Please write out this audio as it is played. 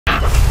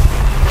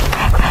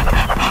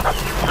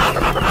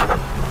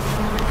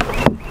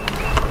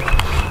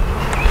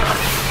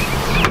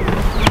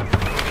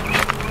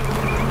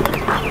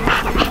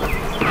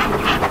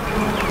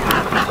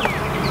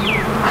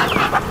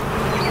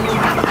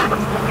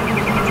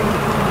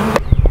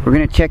We're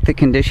going to check the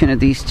condition of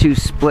these two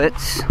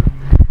splits.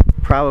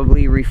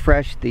 Probably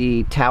refresh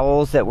the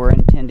towels that were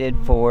intended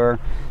for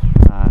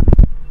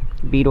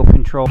beetle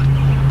control.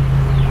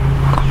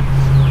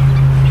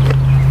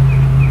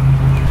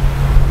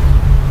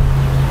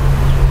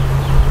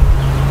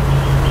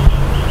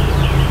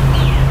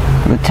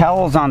 The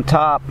towels on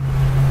top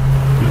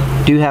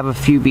do have a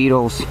few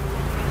beetles.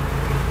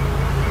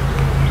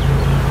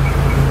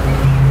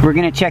 We're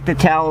going to check the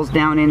towels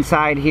down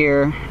inside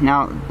here.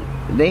 Now,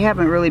 they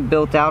haven't really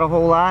built out a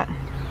whole lot,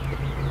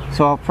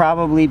 so I'll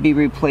probably be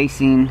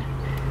replacing,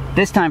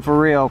 this time for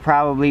real,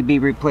 probably be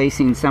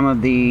replacing some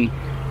of the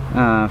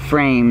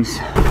frames.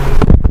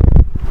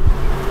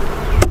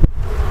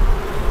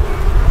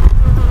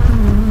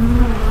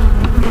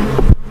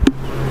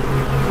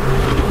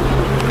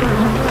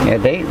 Yeah,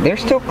 they're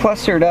still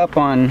clustered up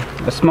on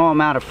a small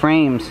amount of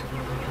frames,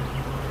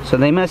 so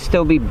they must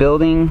still be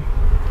building.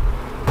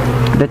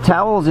 The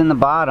towels in the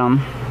bottom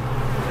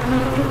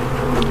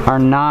are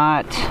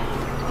not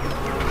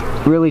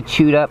really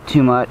chewed up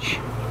too much.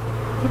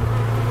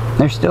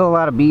 There's still a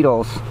lot of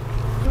beetles.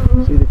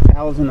 See the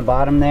towels in the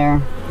bottom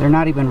there? They're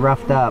not even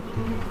roughed up.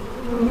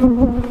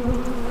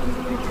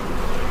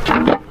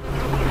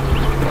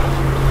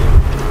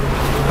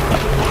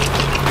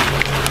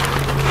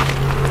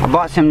 I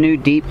bought some new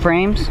deep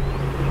frames.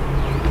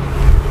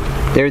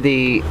 They're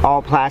the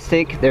all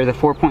plastic. They're the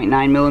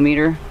 4.9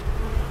 millimeter.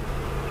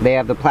 They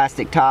have the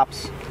plastic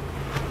tops.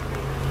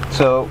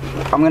 So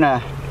I'm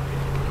gonna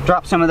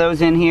drop some of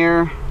those in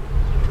here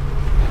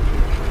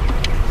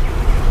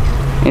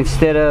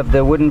instead of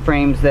the wooden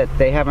frames that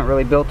they haven't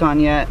really built on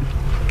yet.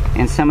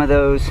 And some of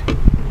those,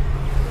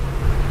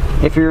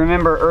 if you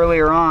remember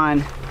earlier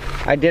on,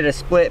 I did a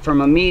split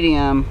from a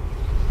medium,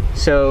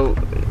 so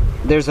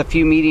there's a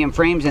few medium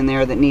frames in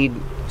there that need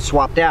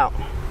swapped out.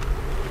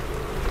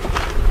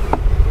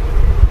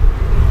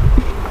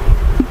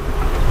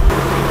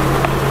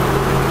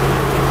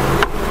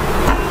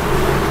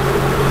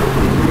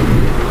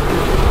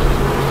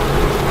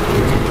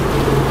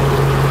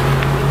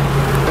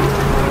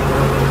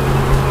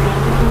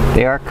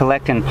 They are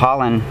collecting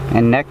pollen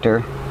and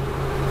nectar.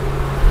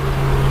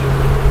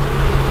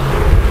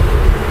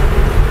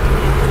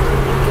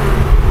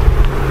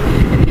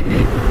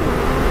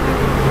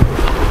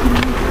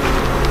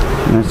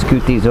 I'm going to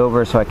scoot these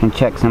over so I can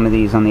check some of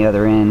these on the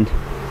other end.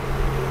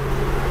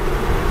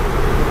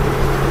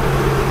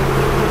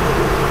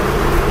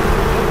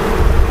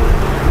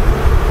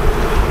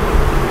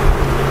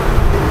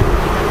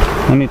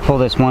 Let me pull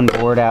this one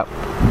board out,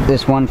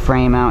 this one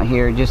frame out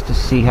here, just to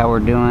see how we're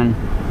doing.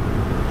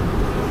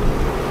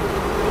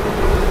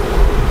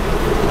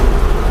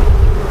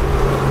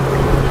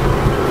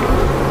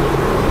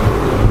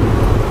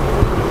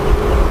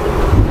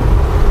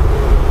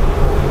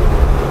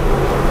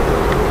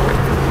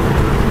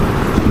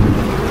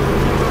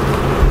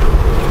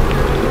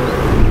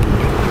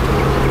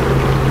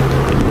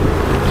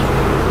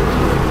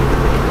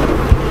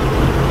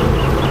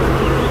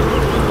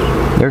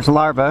 There's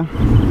larvae.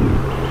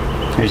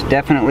 There's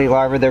definitely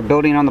larvae. They're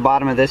building on the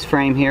bottom of this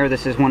frame here.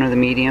 This is one of the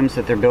mediums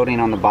that they're building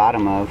on the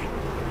bottom of.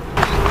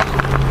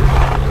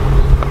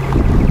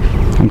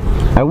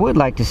 I would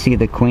like to see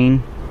the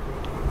queen.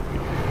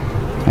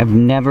 I've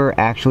never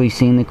actually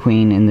seen the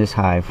queen in this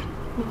hive.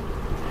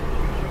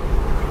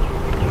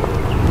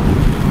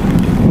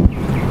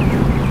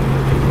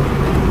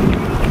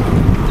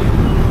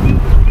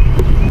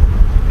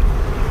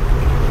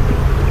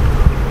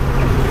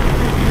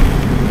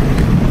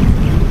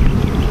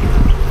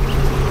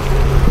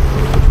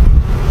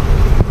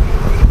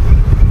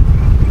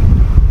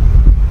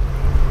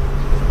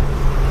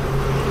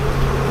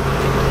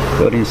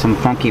 Building some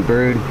funky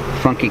brood,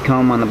 funky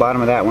comb on the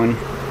bottom of that one.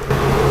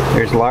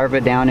 There's larvae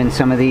down in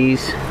some of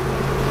these.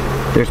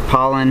 There's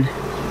pollen,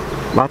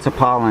 lots of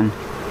pollen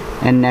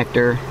and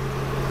nectar.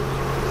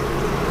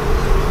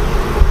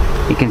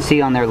 You can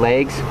see on their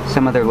legs,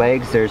 some of their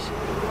legs, there's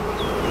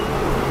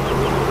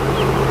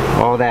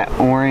all that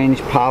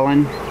orange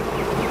pollen.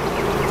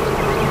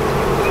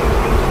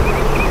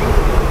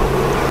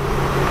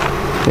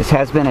 This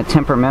has been a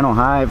temperamental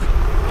hive.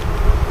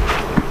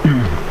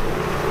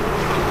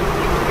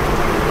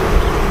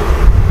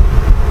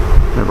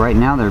 But right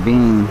now they're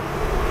being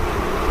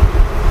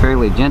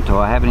fairly gentle.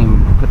 I haven't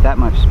even put that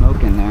much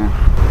smoke in there.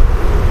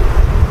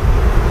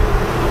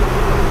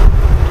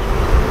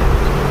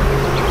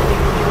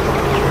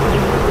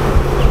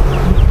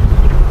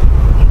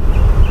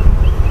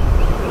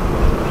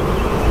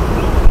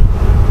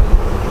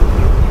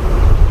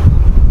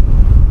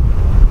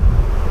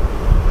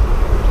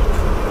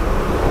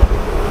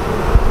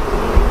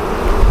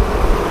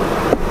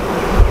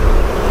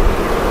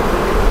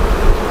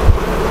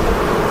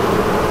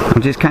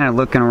 I'm just kind of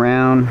looking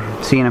around,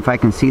 seeing if I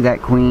can see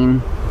that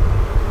queen.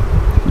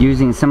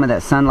 Using some of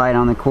that sunlight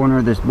on the corner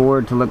of this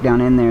board to look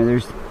down in there.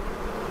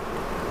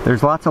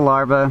 There's lots of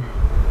larvae.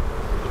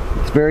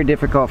 It's very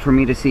difficult for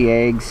me to see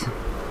eggs.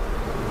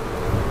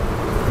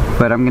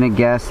 But I'm gonna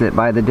guess that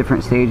by the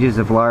different stages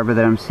of larvae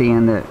that I'm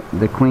seeing that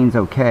the queen's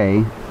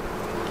okay.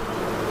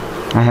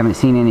 I haven't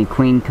seen any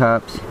queen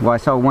cups. Well, I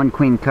saw one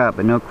queen cup,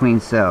 but no queen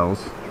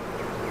cells.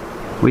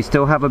 We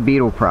still have a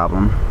beetle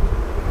problem.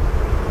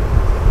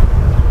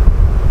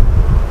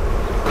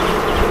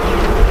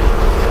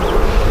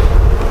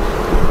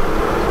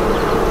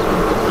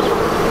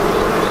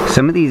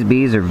 Some of these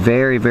bees are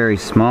very, very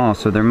small,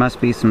 so there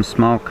must be some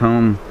small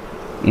comb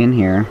in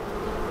here.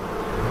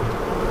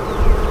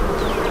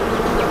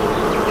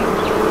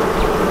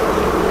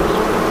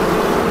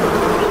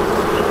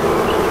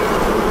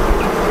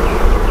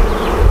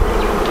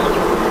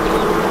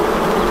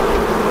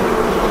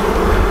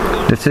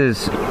 This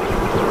is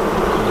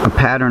a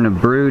pattern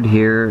of brood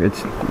here.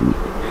 It's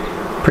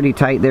pretty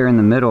tight there in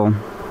the middle.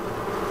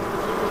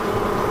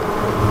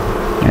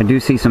 I do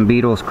see some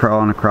beetles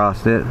crawling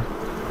across it.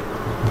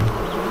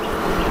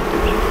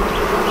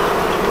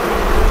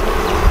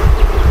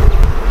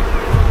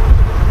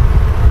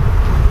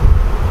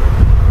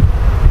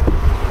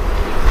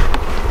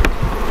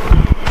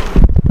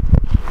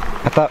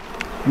 I thought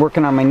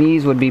working on my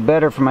knees would be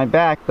better for my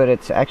back, but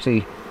it's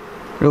actually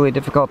really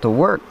difficult to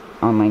work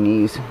on my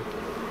knees.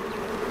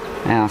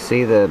 Now,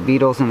 see the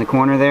beetles in the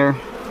corner there?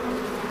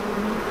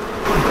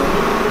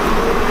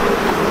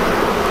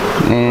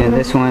 And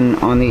this one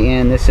on the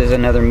end, this is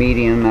another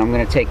medium. I'm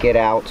going to take it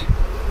out.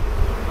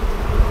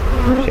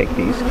 Shake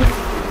these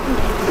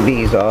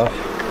bees off.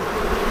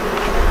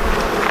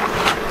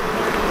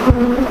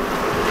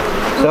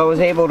 So I was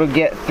able to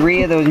get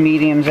 3 of those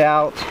mediums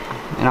out,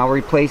 and I'll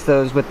replace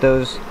those with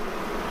those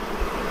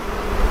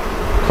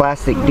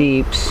plastic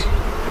deeps.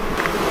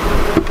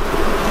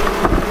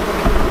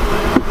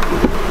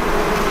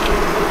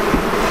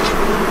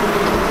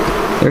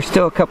 There's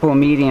still a couple of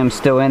mediums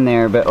still in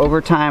there, but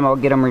over time I'll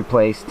get them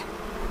replaced.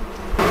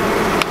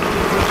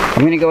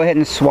 I'm going to go ahead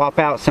and swap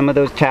out some of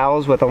those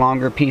towels with a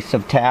longer piece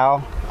of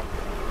towel.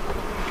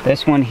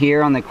 This one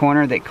here on the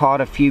corner that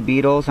caught a few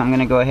beetles, I'm going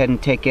to go ahead and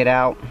take it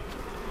out.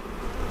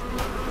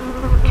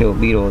 Kill a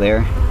beetle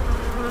there.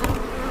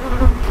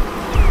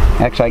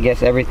 Actually, I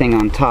guess everything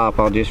on top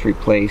I'll just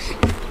replace.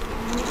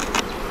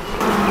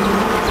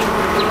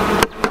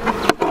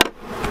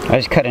 I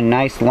just cut a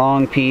nice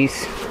long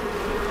piece.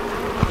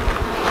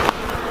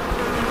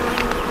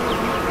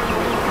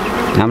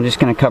 I'm just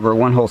going to cover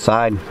one whole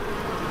side.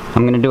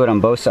 I'm going to do it on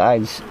both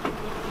sides.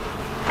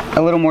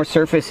 A little more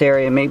surface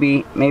area,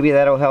 maybe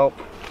that'll help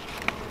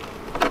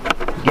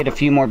get a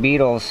few more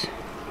beetles.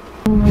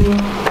 I'll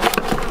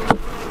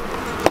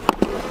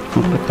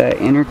put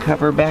that inner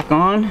cover back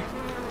on.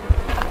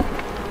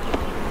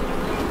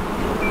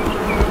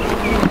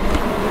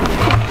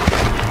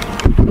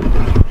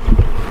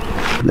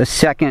 The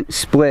second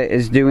split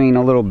is doing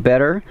a little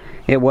better.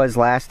 It was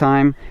last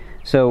time.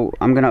 So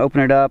I'm going to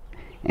open it up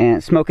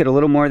and smoke it a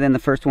little more than the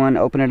first one,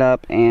 open it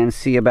up, and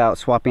see about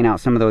swapping out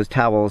some of those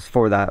towels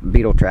for the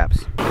beetle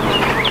traps.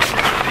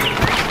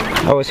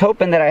 I was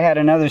hoping that I had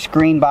another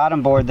screen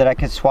bottom board that I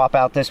could swap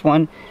out this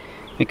one,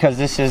 because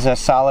this is a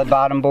solid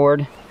bottom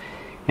board,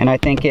 and I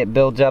think it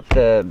builds up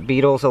the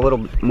beetles a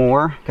little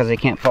more because they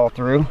can't fall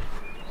through.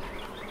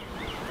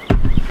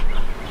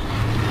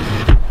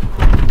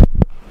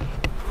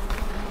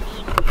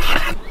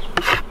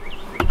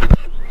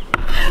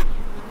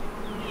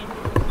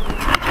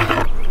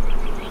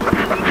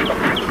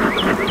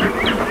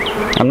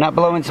 I'm not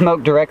blowing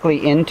smoke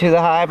directly into the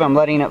hive, I'm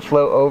letting it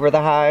float over the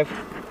hive.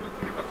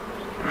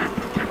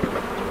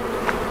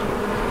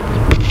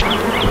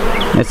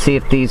 Let's see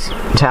if these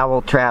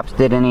towel traps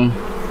did any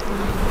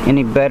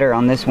better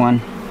on this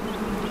one.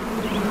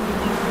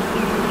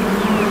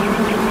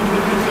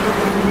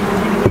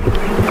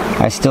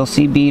 I still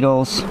see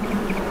beetles.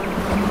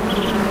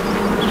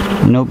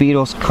 No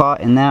beetles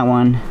caught in that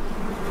one.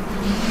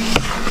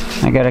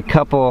 I got a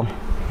couple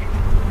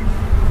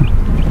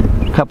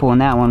in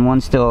that one.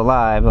 One's still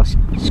alive. I'll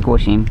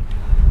squish him.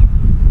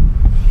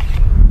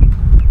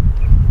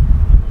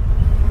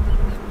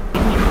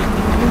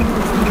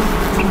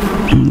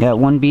 Got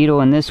one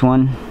beetle in this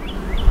one.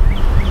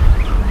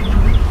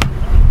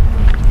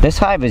 This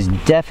hive is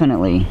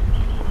definitely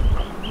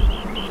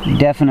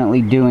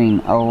doing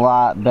a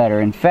lot better.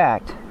 In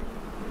fact,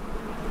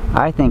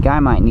 I think I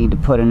might need to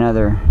put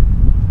another,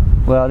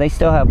 well, they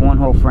still have one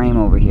whole frame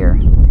over here,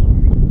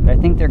 but I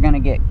think they're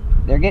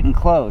getting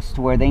close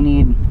to where they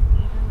need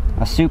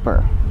a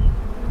super.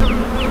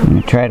 I'm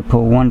going to try to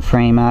pull one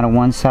frame out of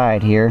one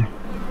side here.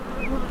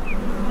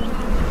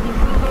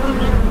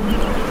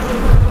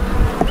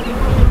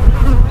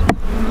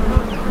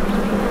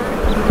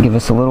 Give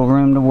us a little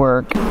room to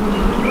work.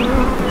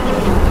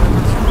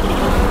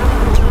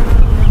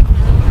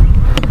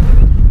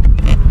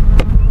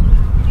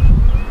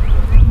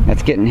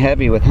 That's getting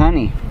heavy with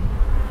honey.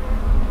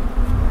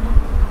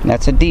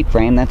 That's a deep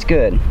frame, that's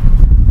good.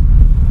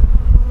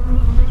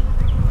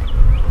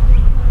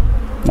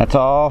 That's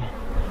all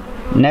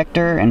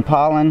nectar and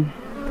pollen.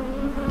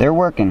 They're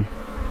working.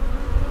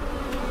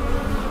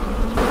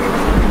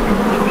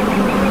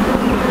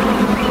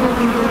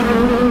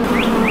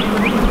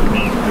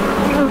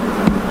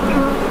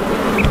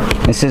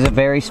 This is a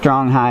very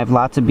strong hive,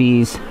 lots of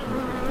bees,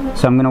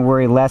 so I'm going to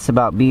worry less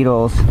about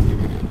beetles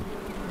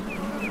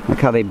Look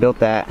how they built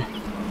that.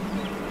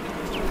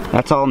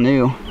 That's all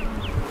new.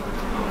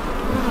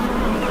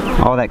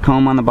 All that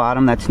comb on the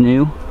bottom, that's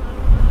new.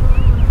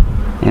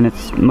 And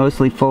it's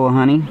mostly full of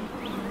honey.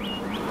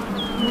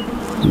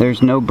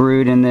 There's no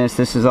brood in this.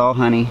 This is all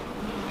honey.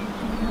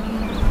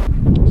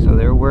 So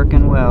they're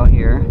working well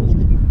here.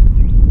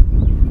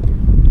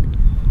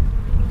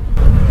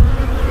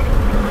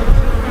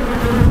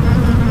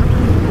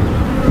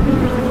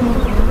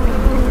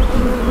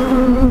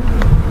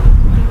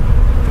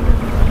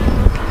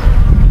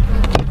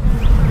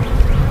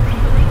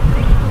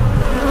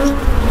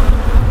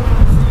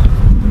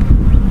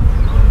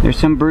 There's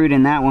some brood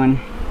in that one.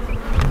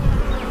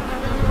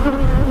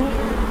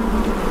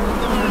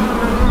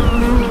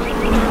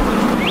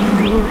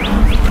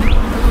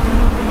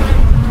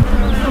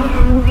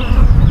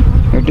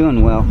 They're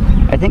doing well.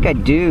 I think I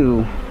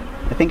do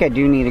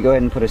need to go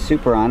ahead and put a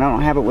super on. I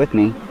don't have it with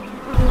me.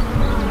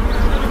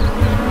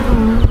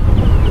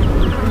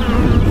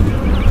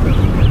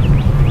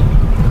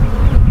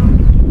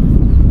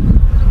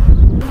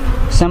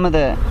 Some of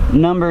the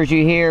numbers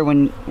you hear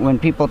when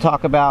people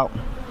talk about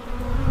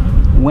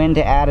when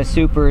to add a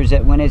super is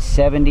that when it's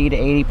 70 to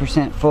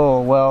 80%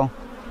 full. Well,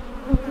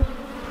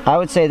 I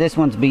would say this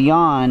one's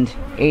beyond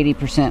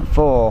 80%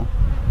 full.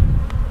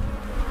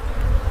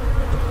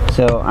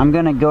 So I'm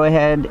gonna go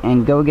ahead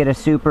and go get a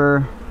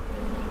super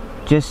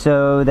just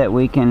so that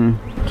we can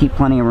keep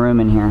plenty of room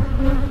in here.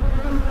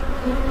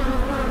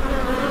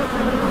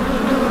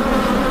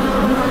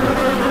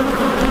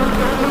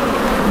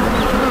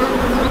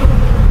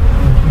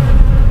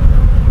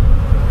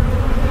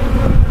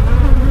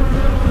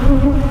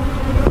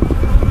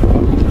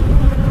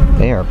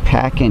 They are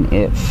packing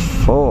it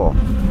full.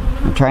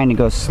 I'm trying to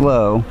go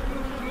slow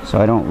so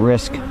I don't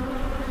risk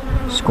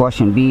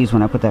squashing bees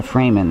when I put that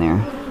frame in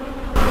there.